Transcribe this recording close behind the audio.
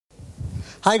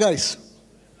Hi guys.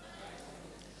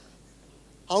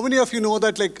 How many of you know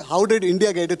that, like, how did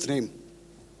India get its name?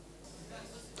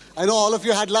 I know all of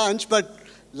you had lunch, but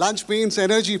lunch means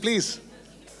energy, please.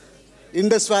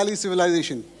 Indus Valley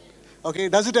civilization. Okay,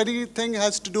 does it anything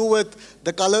has to do with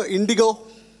the color indigo?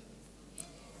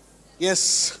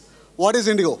 Yes. What is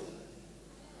indigo?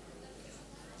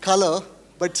 Color.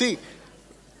 But see,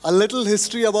 a little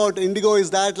history about indigo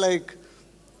is that, like,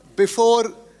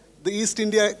 before the East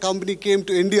India Company came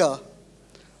to India,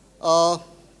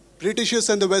 Britishers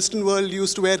and the Western world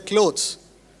used to wear clothes.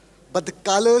 But the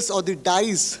colors or the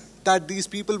dyes that these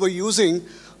people were using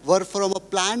were from a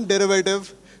plant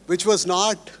derivative which was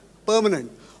not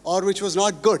permanent or which was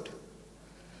not good.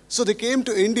 So they came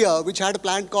to India, which had a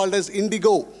plant called as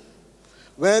indigo,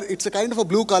 where it's a kind of a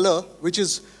blue color, which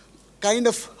is kind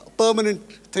of a permanent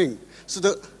thing. So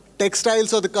the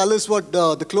textiles or the colors,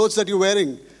 the clothes that you're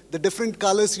wearing, the different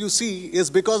colors you see is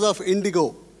because of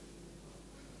indigo.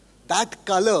 That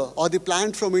color or the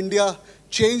plant from India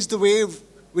changed the way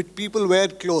which people wear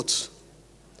clothes.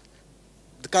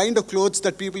 The kind of clothes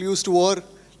that people used to wear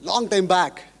long time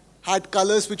back had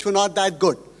colors which were not that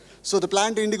good. So the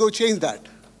plant indigo changed that.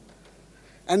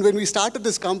 And when we started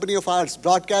this company of ours,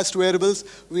 Broadcast Wearables,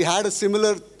 we had a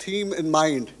similar theme in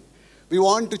mind. We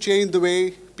want to change the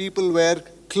way people wear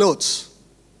clothes.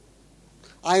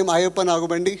 I am Ayyappa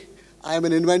Nagubandi. I am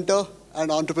an inventor and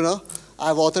entrepreneur.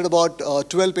 I've authored about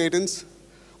 12 patents.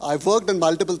 I've worked on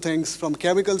multiple things, from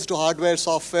chemicals to hardware,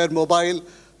 software, mobile,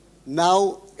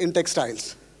 now in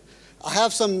textiles. I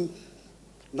have some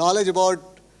knowledge about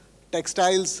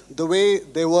textiles, the way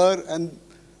they were and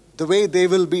the way they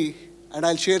will be, and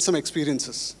I'll share some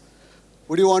experiences.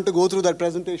 Would you want to go through that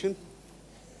presentation?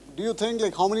 Do you think,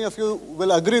 like, how many of you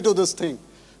will agree to this thing?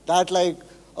 That, like,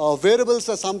 wearables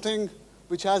are something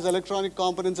which has electronic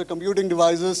components or computing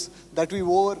devices that we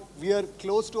wear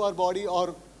close to our body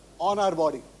or on our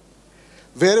body.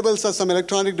 Wearables are some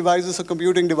electronic devices or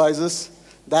computing devices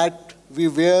that we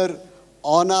wear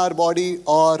on our body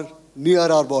or near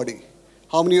our body.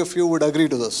 How many of you would agree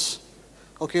to this?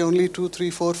 Okay, only 2, 3,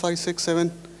 4, 5, 6,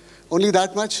 7. Only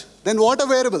that much? Then what are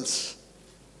wearables?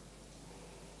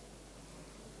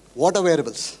 What are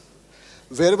wearables?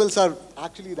 Wearables are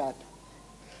actually that.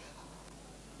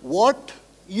 What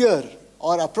year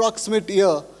or approximate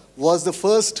year was the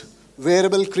first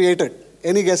wearable created?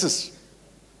 Any guesses?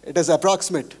 It is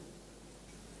approximate.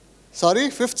 Sorry,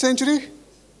 5th century?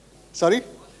 Sorry?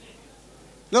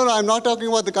 No, I'm not talking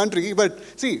about the country, but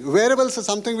see, wearables are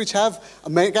something which have a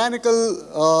mechanical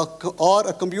or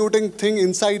a computing thing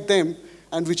inside them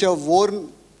and which are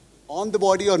worn on the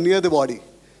body or near the body.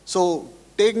 So,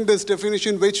 taking this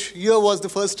definition, which year was the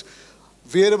first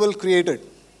wearable created?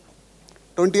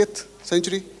 20th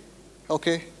century?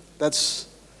 Okay, that's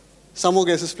some more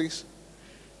guesses, please.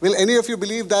 Will any of you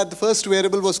believe that the first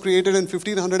wearable was created in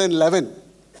 1511?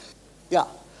 Yeah.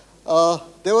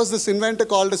 There was this inventor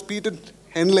called as Peter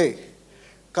Henley,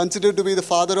 considered to be the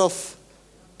father of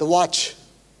the watch.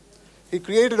 He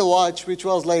created a watch which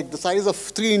was like the size of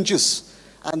 3 inches,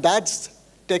 and that's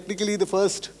technically the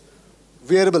first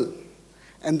wearable.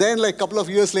 And then, like a couple of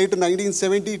years later,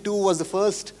 1972 was the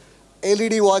first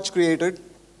LED watch created.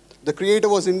 The creator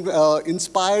was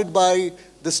inspired by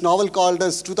this novel called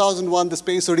as 2001, The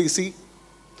Space Odyssey.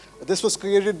 This was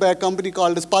created by a company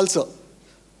called as Pulsar.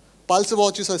 Pulsar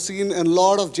watches are seen in a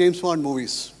lot of James Bond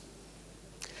movies.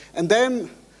 And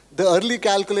then the early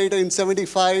calculator in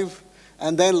 75,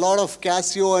 and then a lot of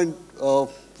Casio and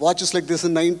watches like this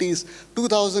in 90s.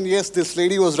 2000, yes, this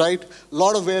lady was right. A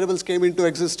lot of wearables came into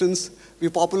existence. We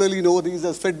popularly know these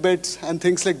as Fitbits and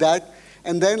things like that.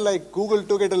 And then, like, Google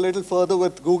took it a little further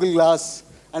with Google Glass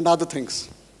and other things.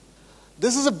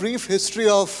 This is a brief history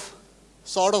of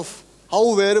sort of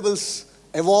how wearables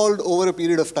evolved over a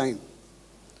period of time.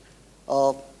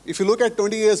 If you look at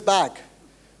 20 years back,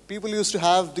 people used to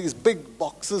have these big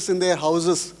boxes in their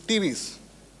houses, TVs.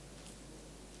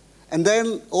 And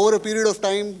then, over a period of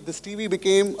time, this TV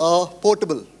became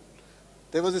portable.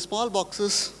 There was small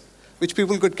boxes which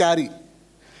people could carry.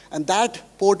 And that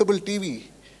portable TV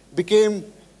became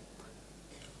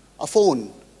a phone.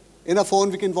 In a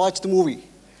phone, we can watch the movie.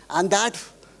 And that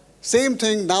same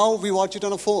thing, now we watch it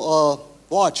on a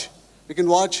watch. We can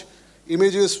watch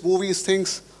images, movies,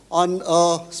 things on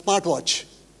a smartwatch.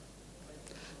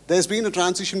 There's been a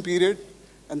transition period,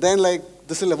 and then, like,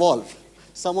 this will evolve.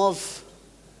 Some of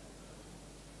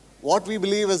what we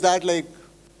believe is that, like,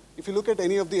 if you look at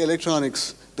any of the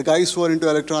electronics, the guys who are into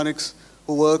electronics,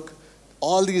 who work,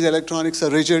 all these electronics are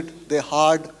rigid, they're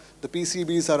hard, the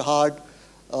PCBs are hard,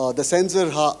 the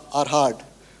sensors are hard.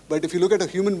 But if you look at a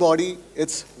human body,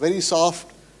 it's very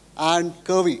soft, and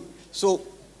curvy. So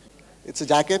it's a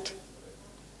jacket.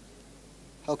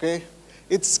 Okay.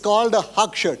 It's called a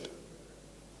hug shirt.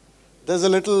 There's a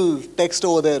little text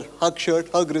over there, hug shirt,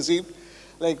 hug received.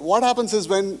 Like what happens is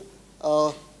when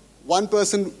one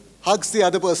person hugs the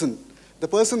other person, the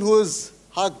person who is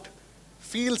hugged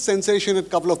feels sensation in a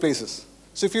couple of places.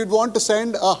 So if you'd want to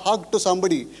send a hug to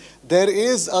somebody, there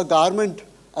is a garment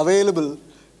available.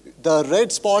 The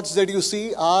red spots that you see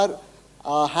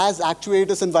has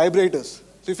actuators and vibrators.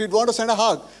 So if you'd want to send a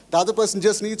hug, the other person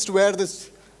just needs to wear this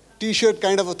T-shirt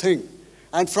kind of a thing.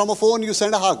 And from a phone, you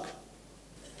send a hug.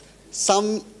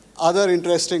 Some other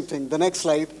interesting thing. The next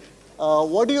slide.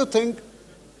 What do you think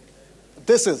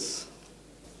this is?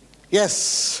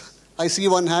 Yes, I see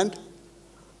one hand.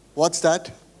 What's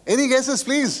that? Any guesses,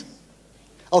 please?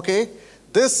 Okay,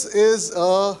 this is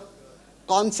a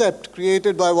concept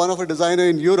created by one of a designer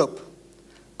in Europe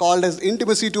called as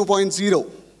Intimacy 2.0.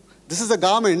 This is a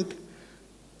garment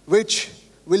which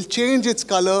will change its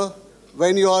color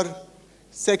when you are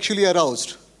sexually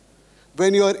aroused.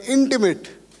 When you are intimate,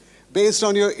 based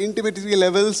on your intimacy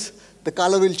levels, the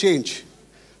color will change.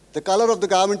 The color of the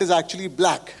garment is actually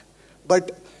black.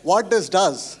 But what this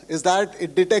does is that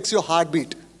it detects your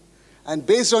heartbeat. And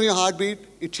based on your heartbeat,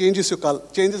 it changes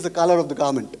the color of the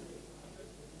garment.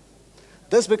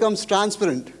 This becomes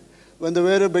transparent when the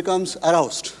wearer becomes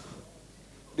aroused.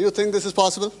 Do you think this is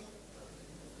possible?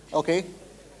 Okay.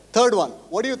 Third one,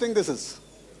 what do you think this is?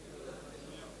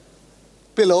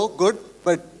 Pillow, good.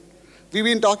 But we've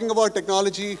been talking about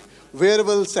technology,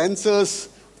 wearables, sensors,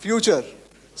 future.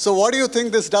 So what do you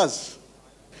think this does?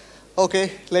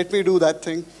 Okay, let me do that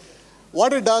thing.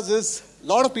 What it does is, a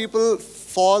lot of people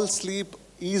fall asleep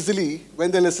easily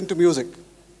when they listen to music.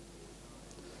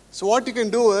 So what you can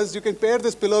do is, you can pair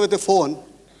this pillow with a phone,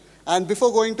 and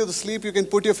before going to the sleep, you can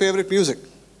put your favorite music.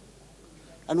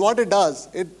 And what it does,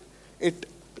 it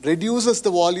reduces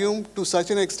the volume to such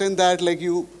an extent that like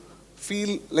you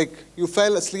feel like you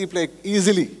fell asleep like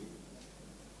easily.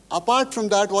 Apart from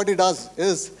that, what it does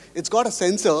is, it's got a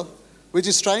sensor which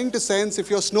is trying to sense if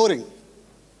you're snoring.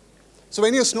 So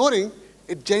when you're snoring,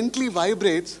 it gently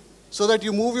vibrates so that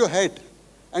you move your head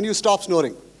and you stop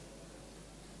snoring.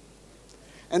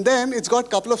 And then it's got a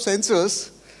couple of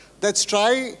sensors that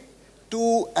try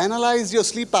to analyze your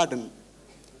sleep pattern.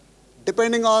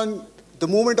 Depending on the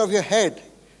movement of your head,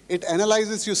 it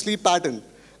analyzes your sleep pattern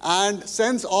and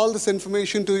sends all this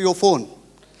information to your phone.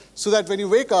 So that when you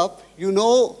wake up, you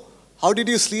know how did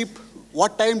you sleep,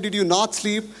 what time did you not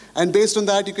sleep, and based on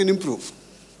that, you can improve.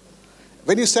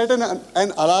 When you set an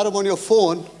alarm on your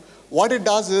phone, what it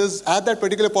does is, at that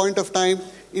particular point of time,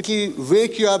 it will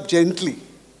wake you up gently.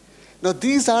 Now,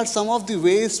 these are some of the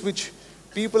ways which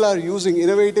people are using,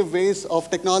 innovative ways of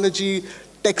technology,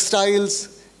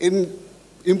 textiles, in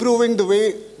improving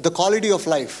the quality of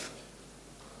life.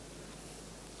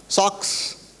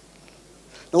 Socks.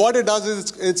 Now, what it does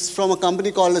is, it's from a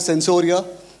company called Sensoria.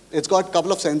 It's got a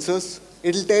couple of sensors.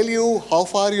 It'll tell you how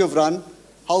far you've run,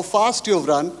 how fast you've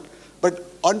run, but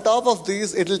on top of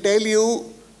these, it'll tell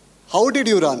you how did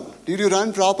you run? Did you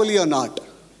run properly or not?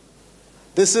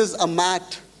 This is a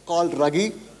mat called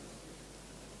Ruggy.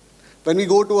 When we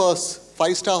go to a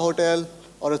 5-star hotel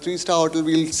or a 3-star hotel,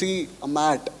 we'll see a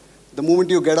mat. The moment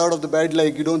you get out of the bed,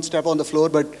 like you don't step on the floor,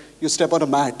 but you step on a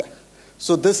mat.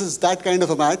 So this is that kind of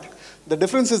a mat. The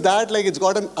difference is that like it's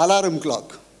got an alarm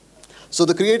clock. So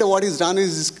the creator, what he's done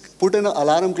is he's put an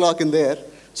alarm clock in there.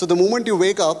 So the moment you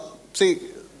wake up, say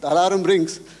the alarm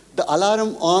rings, the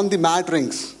alarm on the mat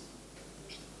rings.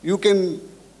 You can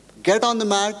get on the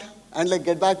mat and like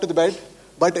get back to the bed,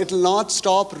 but it will not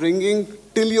stop ringing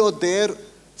till you're there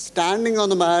standing on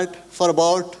the mat for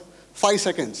about 5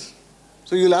 seconds.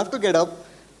 So you'll have to get up,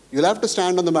 you'll have to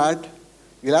stand on the mat,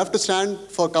 you'll have to stand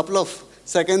for a couple of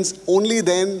seconds, only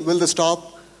then will the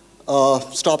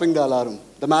stopping the alarm.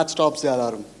 The mat stops the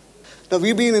alarm. Now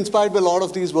we've been inspired by a lot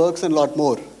of these works and a lot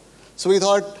more. So we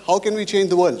thought, how can we change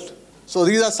the world? So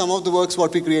these are some of the works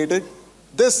what we created.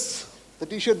 This, the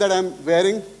T-shirt that I'm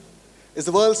wearing, is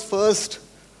the world's first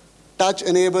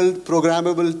touch-enabled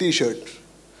programmable T-shirt.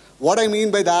 What I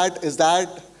mean by that is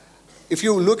that if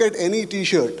you look at any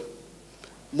T-shirt,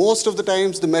 most of the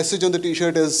times the message on the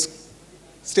T-shirt is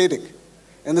static.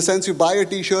 In the sense you buy a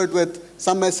T-shirt with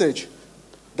some message,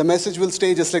 the message will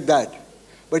stay just like that.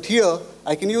 But here,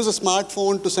 I can use a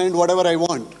smartphone to send whatever I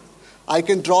want. I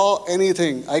can draw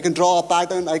anything. I can draw a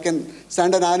pattern. I can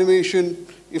send an animation.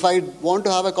 If I want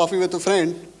to have a coffee with a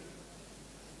friend,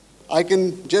 I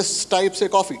can just type, say,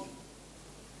 coffee.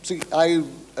 See, I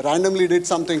randomly did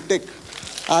something, tick,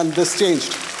 and this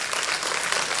changed.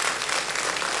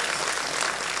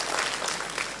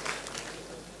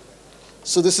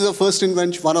 So this is a first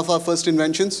invention, one of our first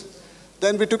inventions.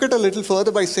 Then we took it a little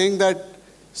further by saying that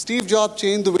Steve Jobs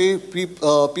changed the way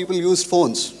people used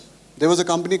phones. There was a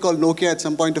company called Nokia at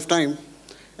some point of time,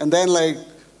 and then like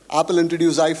Apple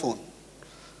introduced iPhone.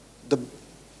 The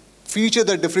feature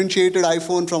that differentiated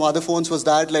iPhone from other phones was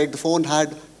that like the phone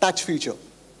had touch feature.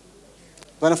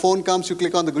 When a phone comes, you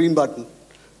click on the green button.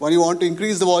 When you want to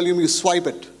increase the volume, you swipe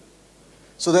it.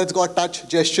 So that's got touch,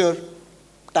 gesture,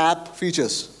 tap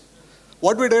features.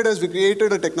 What we did is we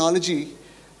created a technology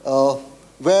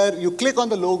where you click on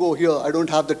the logo here. I don't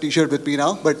have the T-shirt with me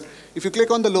now, but if you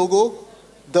click on the logo,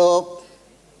 the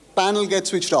panel gets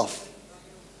switched off.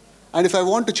 And if I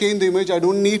want to change the image, I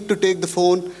don't need to take the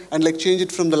phone and like change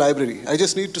it from the library. I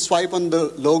just need to swipe on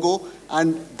the logo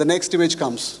and the next image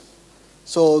comes.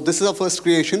 So this is our first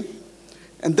creation.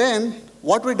 And then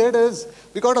what we did is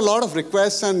we got a lot of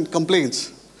requests and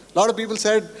complaints. A lot of people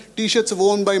said T-shirts are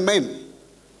worn by men.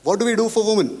 What do we do for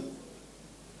women?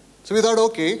 So we thought,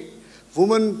 okay,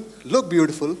 women look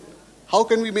beautiful. How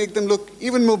can we make them look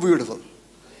even more beautiful?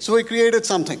 So we created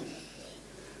something.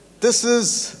 This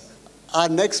is our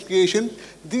next creation.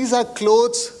 These are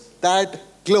clothes that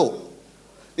glow.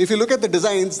 If you look at the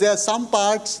designs, there are some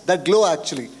parts that glow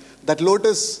actually. That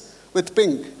lotus with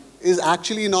pink is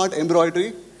actually not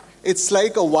embroidery. It's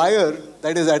like a wire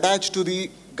that is attached to the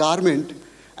garment,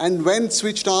 and when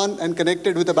switched on and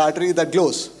connected with a battery, that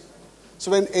glows.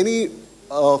 So when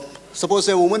suppose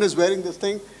a woman is wearing this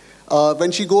thing,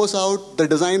 when she goes out, the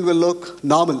design will look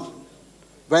normal.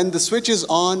 When the switch is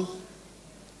on,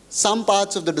 some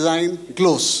parts of the design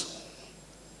glows.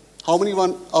 How many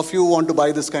of you want to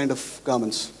buy this kind of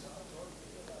garments?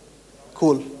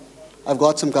 Cool. I've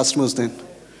got some customers then.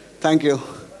 Thank you.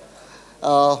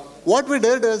 What we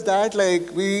did is that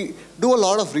like we do a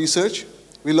lot of research.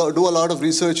 We do a lot of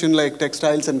research in like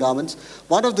textiles and garments.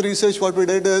 One of the research what we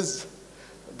did is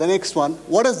the next one.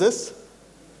 What is this?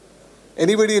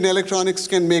 Anybody in electronics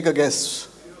can make a guess.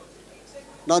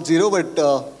 Not zero, but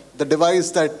the device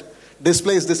that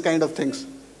displays this kind of things.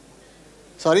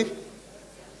 Sorry?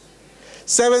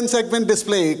 7-segment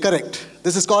display, correct.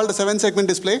 This is called a 7-segment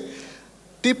display.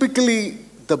 Typically,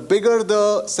 the bigger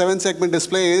the 7-segment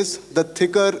display is, the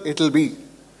thicker it will be.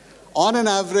 On an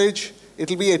average, it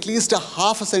will be at least a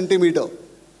half a centimeter.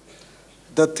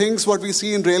 The things what we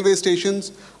see in railway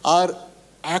stations are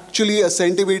actually a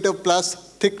centimeter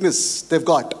plus thickness they've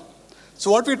got. So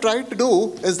what we tried to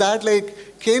do is that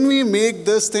like, can we make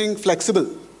this thing flexible?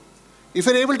 If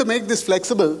you're able to make this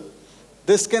flexible,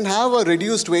 this can have a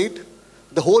reduced weight.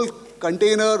 The whole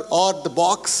container or the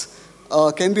box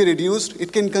can be reduced.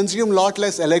 It can consume a lot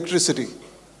less electricity.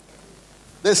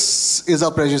 This is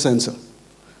our pressure sensor.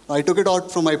 I took it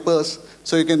out from my purse,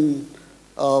 so you can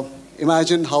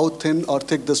imagine how thin or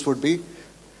thick this would be.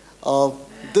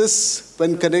 This,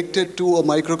 when connected to a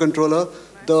microcontroller,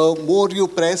 the more you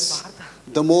press,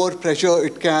 the more pressure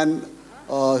it can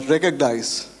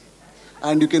recognize.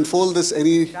 And you can fold this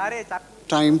any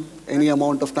time, any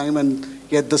amount of time, and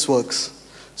yet this works.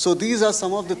 So these are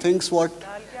some of the things what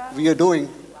we are doing.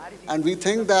 And we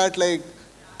think that like,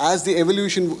 as the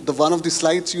evolution, one of the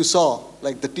slides you saw,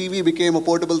 like the TV became a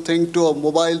portable thing to a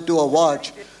mobile to a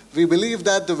watch, we believe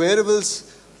that the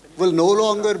wearables will no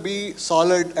longer be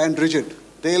solid and rigid.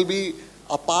 They'll be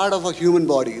a part of a human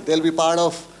body. They'll be part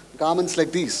of garments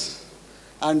like these.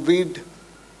 And we'd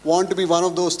want to be one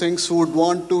of those things who would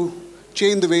want to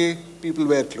change the way people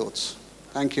wear clothes.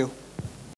 Thank you.